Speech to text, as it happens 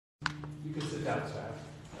You can sit down, sir.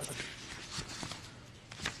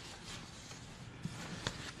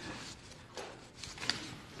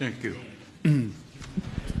 Thank you.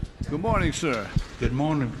 Good morning, sir. Good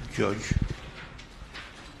morning, Judge.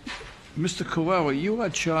 Mr. Carrera, you are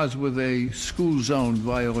charged with a school zone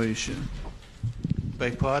violation.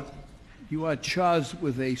 Beg pardon? You are charged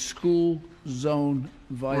with a school zone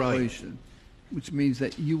violation, which means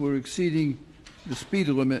that you were exceeding the speed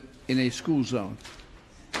limit in a school zone.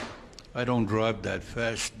 I don't drive that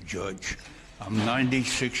fast, Judge. I'm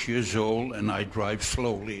 96 years old and I drive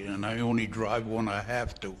slowly, and I only drive when I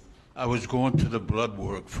have to. I was going to the blood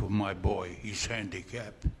work for my boy. He's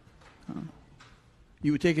handicapped.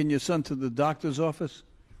 You were taking your son to the doctor's office?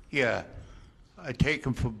 Yeah, I take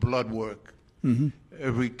him for blood work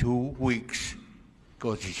every 2 weeks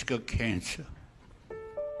because he's got cancer.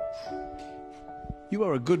 You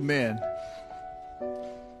are a good man.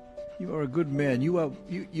 You are a good man.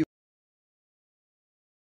 You